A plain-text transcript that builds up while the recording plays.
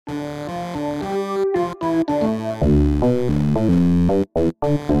What's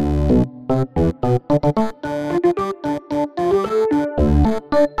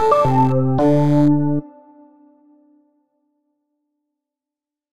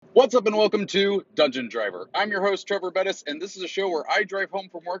up and welcome to Dungeon Driver. I'm your host Trevor Bettis, and this is a show where I drive home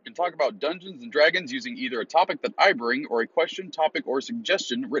from work and talk about Dungeons and Dragons using either a topic that I bring or a question, topic, or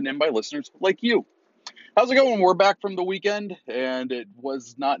suggestion written in by listeners like you. How's it going? We're back from the weekend, and it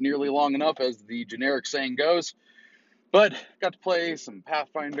was not nearly long enough as the generic saying goes, but got to play some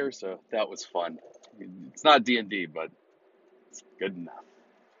Pathfinder, so that was fun. It's not D&D, but it's good enough.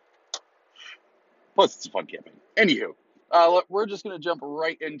 Plus, it's a fun campaign. Anywho, we're just going to jump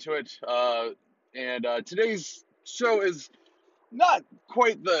right into it. Today's show is not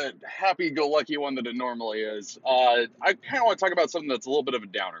quite the happy-go-lucky one that it normally is. I kind of want to talk about something that's a little bit of a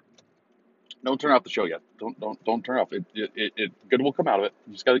downer. Don't turn off the show yet. Don't turn off. It good will come out of it.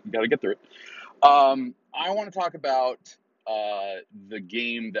 You just gotta get through it. I want to talk about the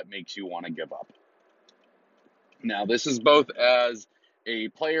game that makes you want to give up. Now, this is both as a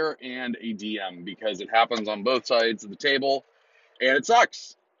player and a DM because it happens on both sides of the table, and it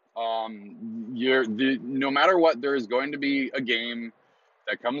sucks. No matter what, there is going to be a game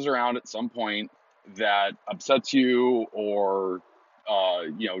that comes around at some point that upsets you or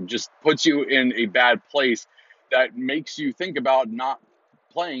just puts you in a bad place that makes you think about not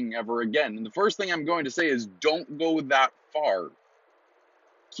playing ever again. And the first thing I'm going to say is don't go that far.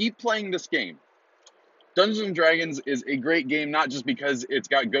 Keep playing this game. Dungeons and Dragons is a great game, not just because it's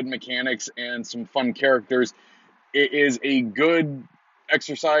got good mechanics and some fun characters. It is a good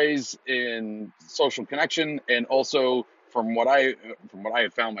exercise in social connection, and also from what I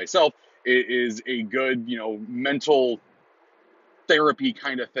have found myself, it is a good mental therapy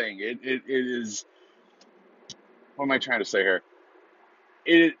kind of thing. It is, what am I trying to say here?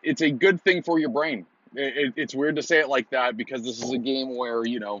 It's a good thing for your brain. It's weird to say it like that because this is a game where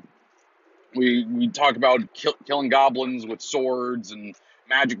we talk about killing goblins with swords and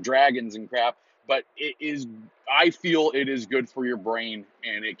magic dragons and crap, but I feel it is good for your brain,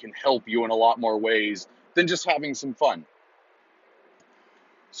 and it can help you in a lot more ways than just having some fun.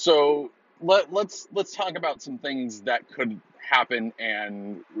 So let's talk about some things that could happen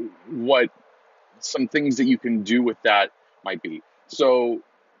and what some things that you can do with that might be. So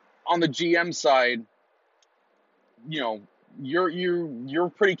on the GM side, you're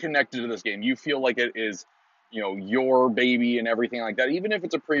pretty connected to this game. You feel like it is, your baby and everything like that, even if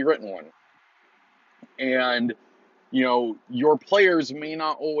it's a pre-written one. And, your players may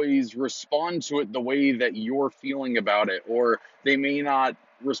not always respond to it the way that you're feeling about it, or they may not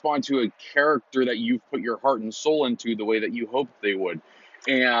respond to a character that you've put your heart and soul into the way that you hoped they would.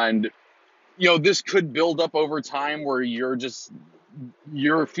 And, this could build up over time where you're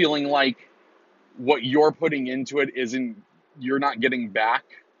feeling like what you're putting into it you're not getting back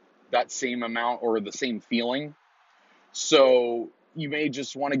that same amount or the same feeling. So you may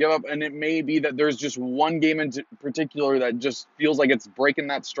just want to give up, and it may be that there's just one game in particular that just feels like it's breaking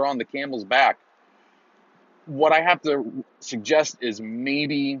that straw on the camel's back. What I have to suggest is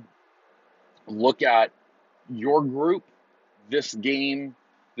maybe look at your group, this game,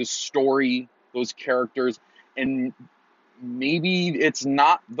 this story, those characters, and maybe it's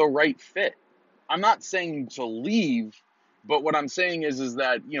not the right fit. I'm not saying to leave, but what I'm saying is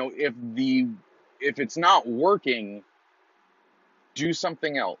that, if it's not working, do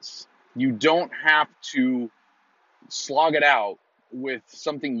something else. You don't have to slog it out with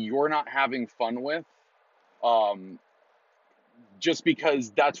something you're not having fun with, just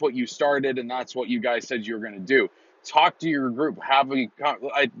because that's what you started and that's what you guys said you were going to do. Talk to your group.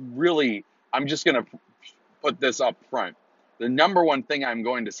 I'm just going to put this up front. The number one thing I'm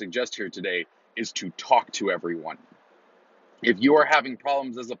going to suggest here today is to talk to everyone. If you are having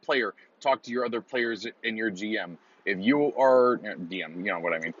problems as a player, talk to your other players and your GM. If you are DM, you know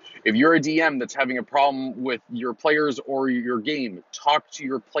what I mean. If you're a DM that's having a problem with your players or your game, talk to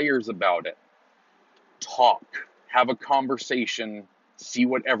your players about it. Talk. Have a conversation. See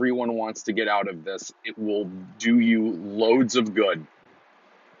what everyone wants to get out of this. It will do you loads of good.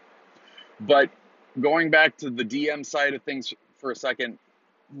 But going back to the DM side of things for a second,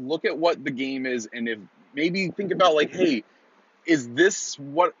 look at what the game is, and if maybe think about like, hey, is this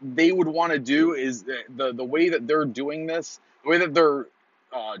what they would want to do? Is the way that they're doing this, the way that they're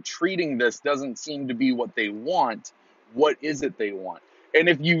treating this doesn't seem to be what they want. What is it they want? And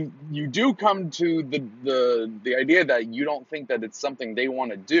if you do come to the idea that you don't think that it's something they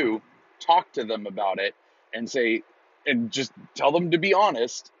want to do, talk to them about it and just tell them to be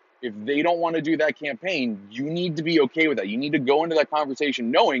honest. If they don't want to do that campaign, you need to be okay with that. You need to go into that conversation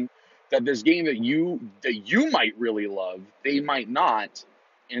knowing that this game that you might really love, they might not,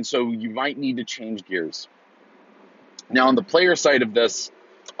 and so you might need to change gears. Now, on the player side of this,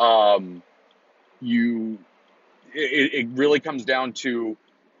 um, you it really comes down to,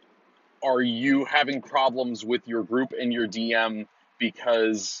 are you having problems with your group and your DM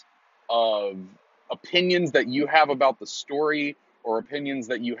because of opinions that you have about the story, or opinions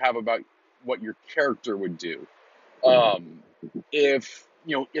that you have about what your character would do? Um, if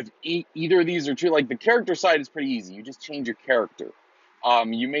either of these are true, like the character side is pretty easy. You just change your character.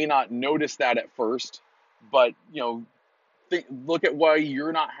 You may not notice that at first, but look at why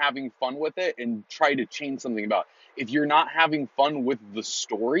you're not having fun with it and try to change something about it. If you're not having fun with the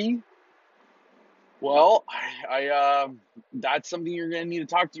story, well, that's something you're going to need to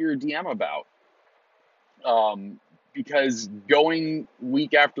talk to your DM about. Because going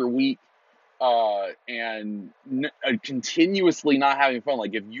week after week, and continuously not having fun,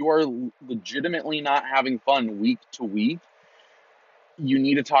 like if you are legitimately not having fun week to week, you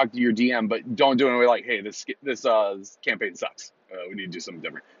need to talk to your DM, but don't do it in a way like, hey, this campaign sucks. We need to do something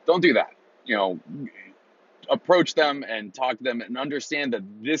different. Don't do that. You know, approach them and talk to them and understand that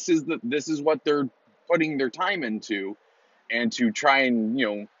this is what they're putting their time into, and to try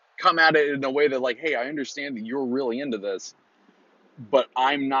and come at it in a way that, like, hey, I understand that you're really into this, but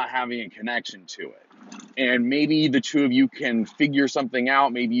I'm not having a connection to it. And maybe the two of you can figure something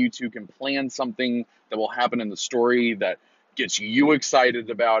out. Maybe you two can plan something that will happen in the story that gets you excited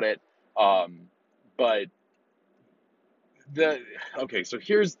about it. But so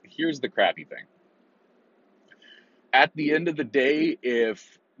here's the crappy thing. At the end of the day,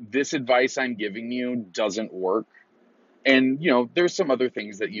 if this advice I'm giving you doesn't work, and there's some other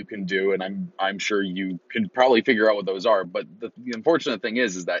things that you can do, and I'm sure you can probably figure out what those are. But the unfortunate thing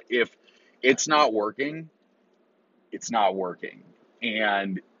is that if it's not working, it's not working.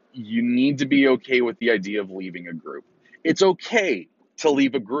 And you need to be okay with the idea of leaving a group. It's okay to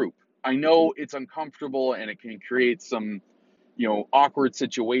leave a group. I know it's uncomfortable and it can create some, awkward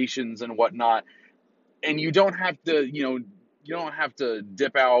situations and whatnot. And you don't have to,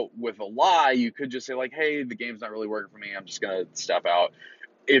 dip out with a lie. You could just say, like, hey, the game's not really working for me. I'm just going to step out.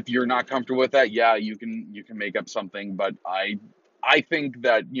 If you're not comfortable with that, yeah, you can make up something. But I think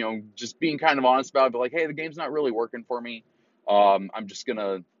that, just being kind of honest about it, but like, hey, the game's not really working for me. I'm just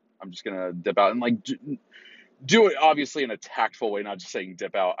gonna dip out, and like do it obviously in a tactful way, not just saying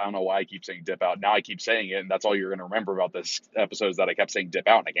dip out. I don't know why I keep saying dip out. Now I keep saying it, and that's all you're gonna remember about this episode, is that I kept saying dip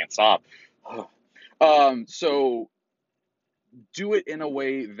out and I can't stop. So do it in a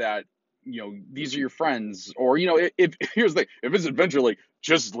way that these are your friends, or if here's the thing, if it's Adventure League,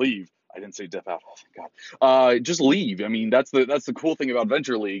 just leave. I didn't say dip out. Oh my god. Just leave. I mean, that's the cool thing about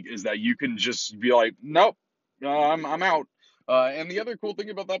Adventure League, is that you can just be like, nope, I'm out. And the other cool thing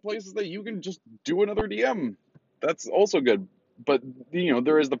about that place is that you can just do another DM. That's also good. But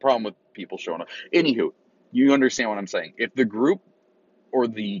there is the problem with people showing up. Anywho, you understand what I'm saying. If the group or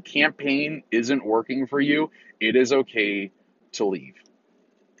the campaign isn't working for you, it is okay to leave.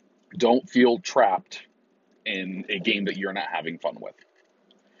 Don't feel trapped in a game that you're not having fun with.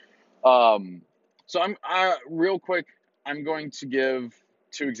 So I'm real quick. I'm going to give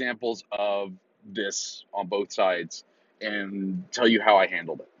two examples of this on both sides and tell you how I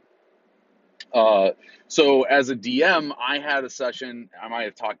handled it. So as a DM, I had a session. I might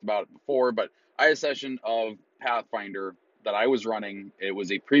have talked about it before, but I had a session of Pathfinder that I was running. It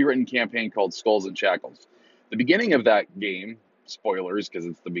was a pre-written campaign called Skulls and Shackles. The beginning of that game, spoilers because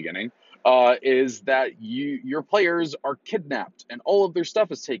it's the beginning, is that your players are kidnapped and all of their stuff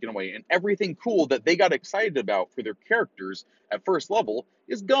is taken away, and everything cool that they got excited about for their characters at first level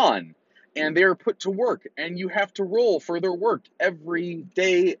is gone. And they're put to work, and you have to roll for their work every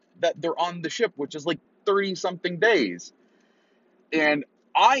day that they're on the ship, which is like 30 something days. And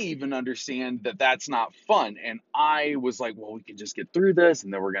I even understand that that's not fun. And I was like, well, we can just get through this,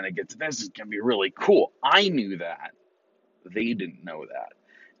 and then we're going to get to this. It's going to be really cool. I knew that. They didn't know that.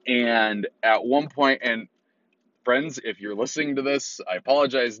 And at one point, and friends, if you're listening to this, I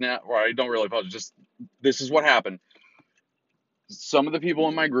apologize now, or I don't really apologize. Just, this is what happened. Some of the people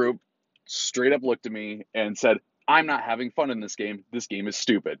in my group straight up looked at me and said, I'm not having fun in this game. This game is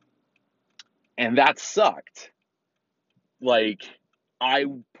stupid. And that sucked. Like, I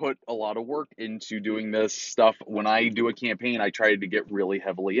put a lot of work into doing this stuff. When I do a campaign, I try to get really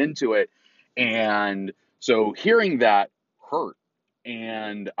heavily into it. And so hearing that hurt.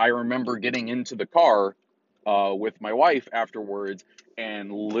 And I remember getting into the car with my wife afterwards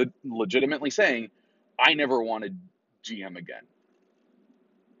and legitimately saying, I never wanted GM again.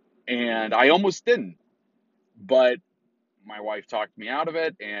 And I almost didn't. But my wife talked me out of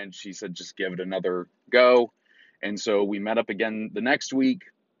it, and she said, just give it another go. And so we met up again the next week.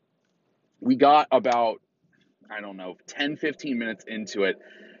 We got about, I don't know, 10, 15 minutes into it,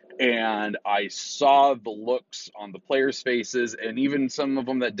 and I saw the looks on the players' faces, and even some of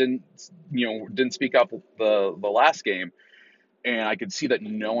them that didn't speak up the last game, and I could see that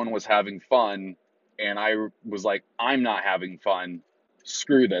no one was having fun, and I was like, I'm not having fun.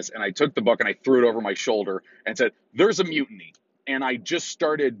 Screw this. And I took the book and I threw it over my shoulder and said, there's a mutiny. And I just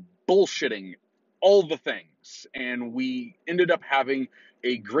started bullshitting all the things. And we ended up having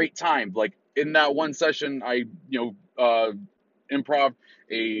a great time. Like in that one session, I, improv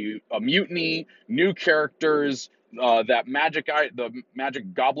a mutiny, new characters, the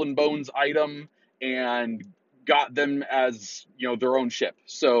magic goblin bones item, and got them as their own ship.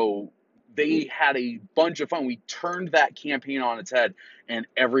 So they had a bunch of fun. We turned that campaign on its head, and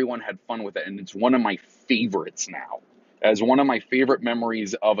everyone had fun with it. And it's one of my favorites now, as one of my favorite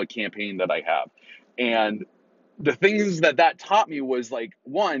memories of a campaign that I have. And the things that taught me was like,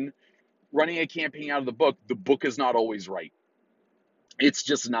 one, running a campaign out of the book is not always right. It's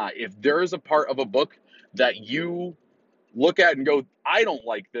just not. If there is a part of a book that you look at and go, I don't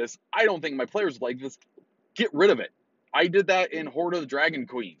like this, I don't think my players like this, get rid of it. I did that in Horde of the Dragon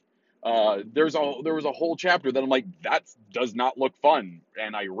Queen. There was a whole chapter that I'm like, that does not look fun,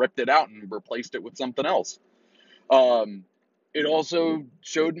 and I ripped it out and replaced it with something else. It also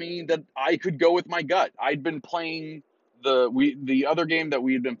showed me that I could go with my gut. I'd been playing the other game that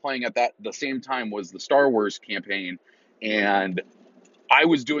we had been playing at the same time was the Star Wars campaign, and I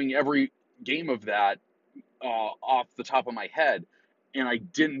was doing every game of that off the top of my head, and I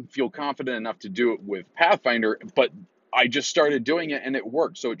didn't feel confident enough to do it with Pathfinder, but I just started doing it and it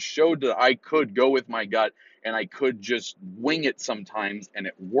worked. So it showed that I could go with my gut and I could just wing it sometimes, and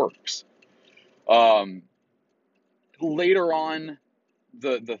it works. Um, Later on,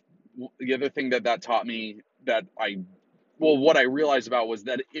 the other thing that taught me what I realized about was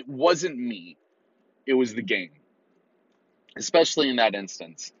that it wasn't me, it was the game. Especially in that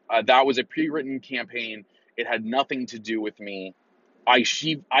instance, that was a pre-written campaign. It had nothing to do with me. I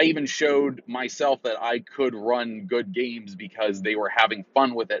even showed myself that I could run good games because they were having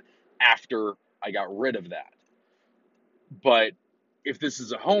fun with it after I got rid of that. But if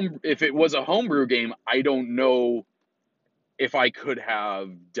it was a homebrew game, I don't know if I could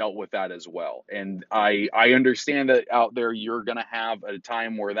have dealt with that as well. And I understand that out there you're gonna have a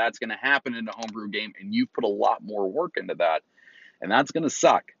time where that's gonna happen in a homebrew game, and you've put a lot more work into that, and that's gonna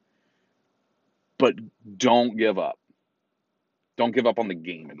suck. But don't give up. Don't give up on the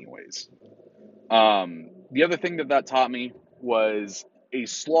game, anyways. The other thing that taught me was a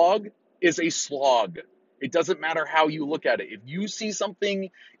slog is a slog. It doesn't matter how you look at it. If you see something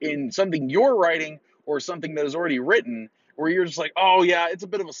in something you're writing or something that is already written where you're just like, oh yeah, it's a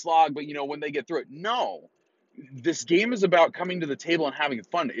bit of a slog, but when they get through it. No. This game is about coming to the table and having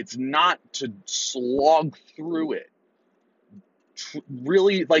fun. It's not to slog through it.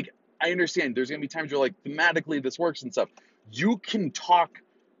 Really, like, I understand there's going to be times where, like, thematically this works and stuff. You can talk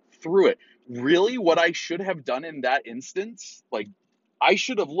through it. Really, what I should have done in that instance, like, I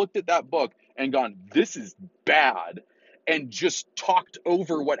should have looked at that book and gone, this is bad, and just talked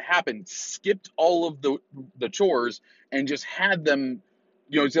over what happened, skipped all of the chores, and just had them,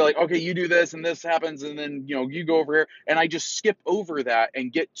 say like, okay, you do this and this happens, and then, you go over here, and I just skip over that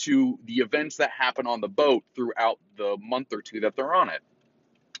and get to the events that happen on the boat throughout the month or two that they're on it.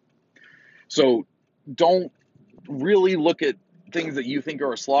 So don't really look at things that you think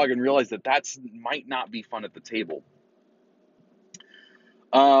are a slog and realize that might not be fun at the table.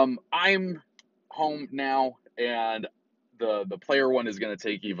 I'm home now, and the player one is going to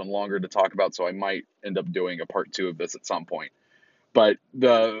take even longer to talk about, so I might end up doing a part 2 of this at some point. But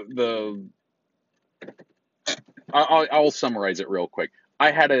I'll summarize it real quick.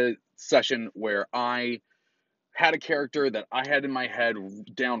 I had a session where I had a character that I had in my head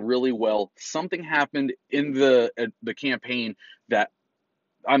down really well. Something happened in the campaign that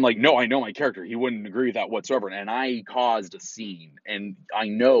I'm like, no, I know my character. He wouldn't agree with that whatsoever. And I caused a scene. And I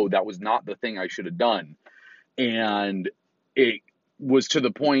know that was not the thing I should have done. And it was to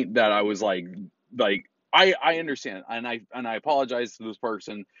the point that I was like, I understand. And I apologize to this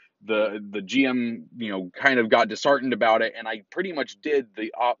person. The GM, kind of got disheartened about it. And I pretty much did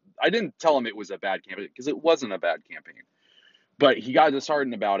I didn't tell him it was a bad campaign because it wasn't a bad campaign. But he got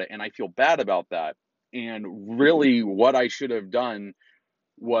disheartened about it. And I feel bad about that. And really what I should have done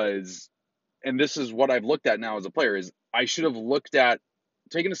was, and this is what I've looked at now as a player, is I should have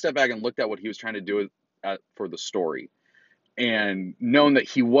taken a step back and looked at what he was trying to do for the story, and known that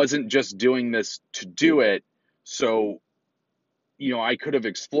he wasn't just doing this to do it. So I could have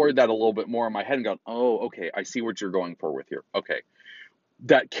explored that a little bit more in my head and gone, oh, okay, I see what you're going for with here. Okay.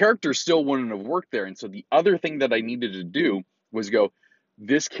 That character still wouldn't have worked there. And so the other thing that I needed to do was go,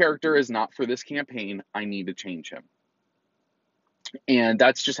 this character is not for this campaign. I need to change him. And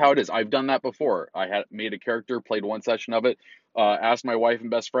that's just how it is. I've done that before. I had made a character, played one session of it, asked my wife and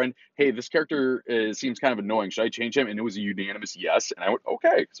best friend, hey, this character seems kind of annoying. Should I change him? And it was a unanimous yes. And I went,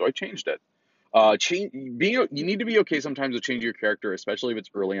 okay. So I changed it. You need to be okay sometimes with changing your character, especially if it's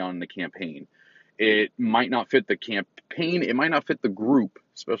early on in the campaign. It might not fit the campaign. It might not fit the group,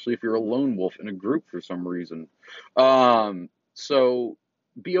 especially if you're a lone wolf in a group for some reason. So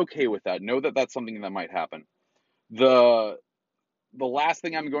be okay with that. Know that that's something that might happen. The last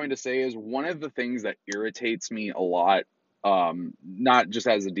thing I'm going to say is one of the things that irritates me a lot, not just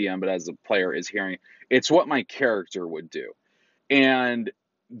as a DM, but as a player, is hearing it's what my character would do. And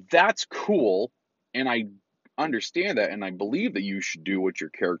that's cool. And I understand that. And I believe that you should do what your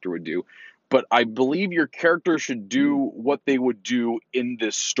character would do. But I believe your character should do what they would do in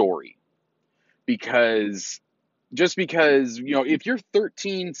this story. Because just because, if you're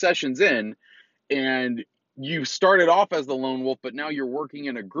 13 sessions in and you started off as the lone wolf, but now you're working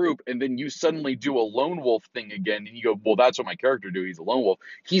in a group, and then you suddenly do a lone wolf thing again, and you go, well, that's what my character do. He's a lone wolf.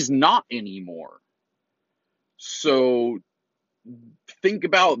 He's not anymore. So think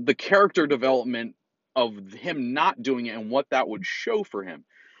about the character development of him not doing it and what that would show for him.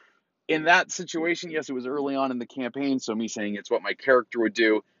 In that situation, yes, it was early on in the campaign, so me saying it's what my character would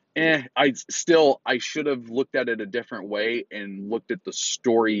do, I should have looked at it a different way and looked at the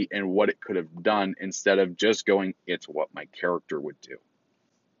story and what it could have done instead of just going, it's what my character would do.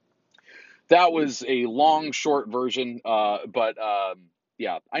 That was a long, short version, but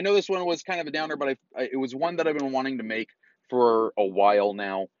yeah, I know this one was kind of a downer, but it was one that I've been wanting to make for a while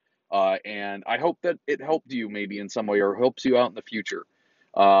now, and I hope that it helped you maybe in some way or helps you out in the future.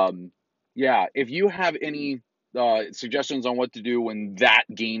 Yeah, if you have any suggestions on what to do when that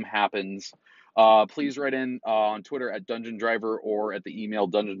game happens, please write in on Twitter at Dungeon Driver or at the email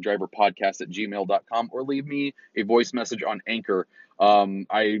dungeondriverpodcast@gmail.com or leave me a voice message on Anchor.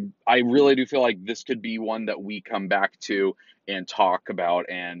 I really do feel like this could be one that we come back to and talk about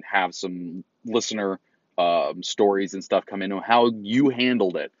and have some listener stories and stuff come in on how you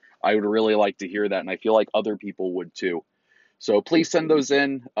handled it. I would really like to hear that, and I feel like other people would too. So please send those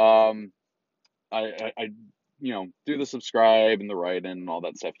in. I do the subscribe and the write in and all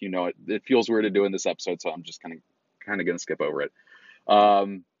that stuff. It feels weird to do in this episode, so I'm just kind of going to skip over it.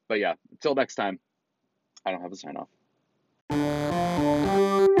 But yeah, until next time, I don't have a sign off.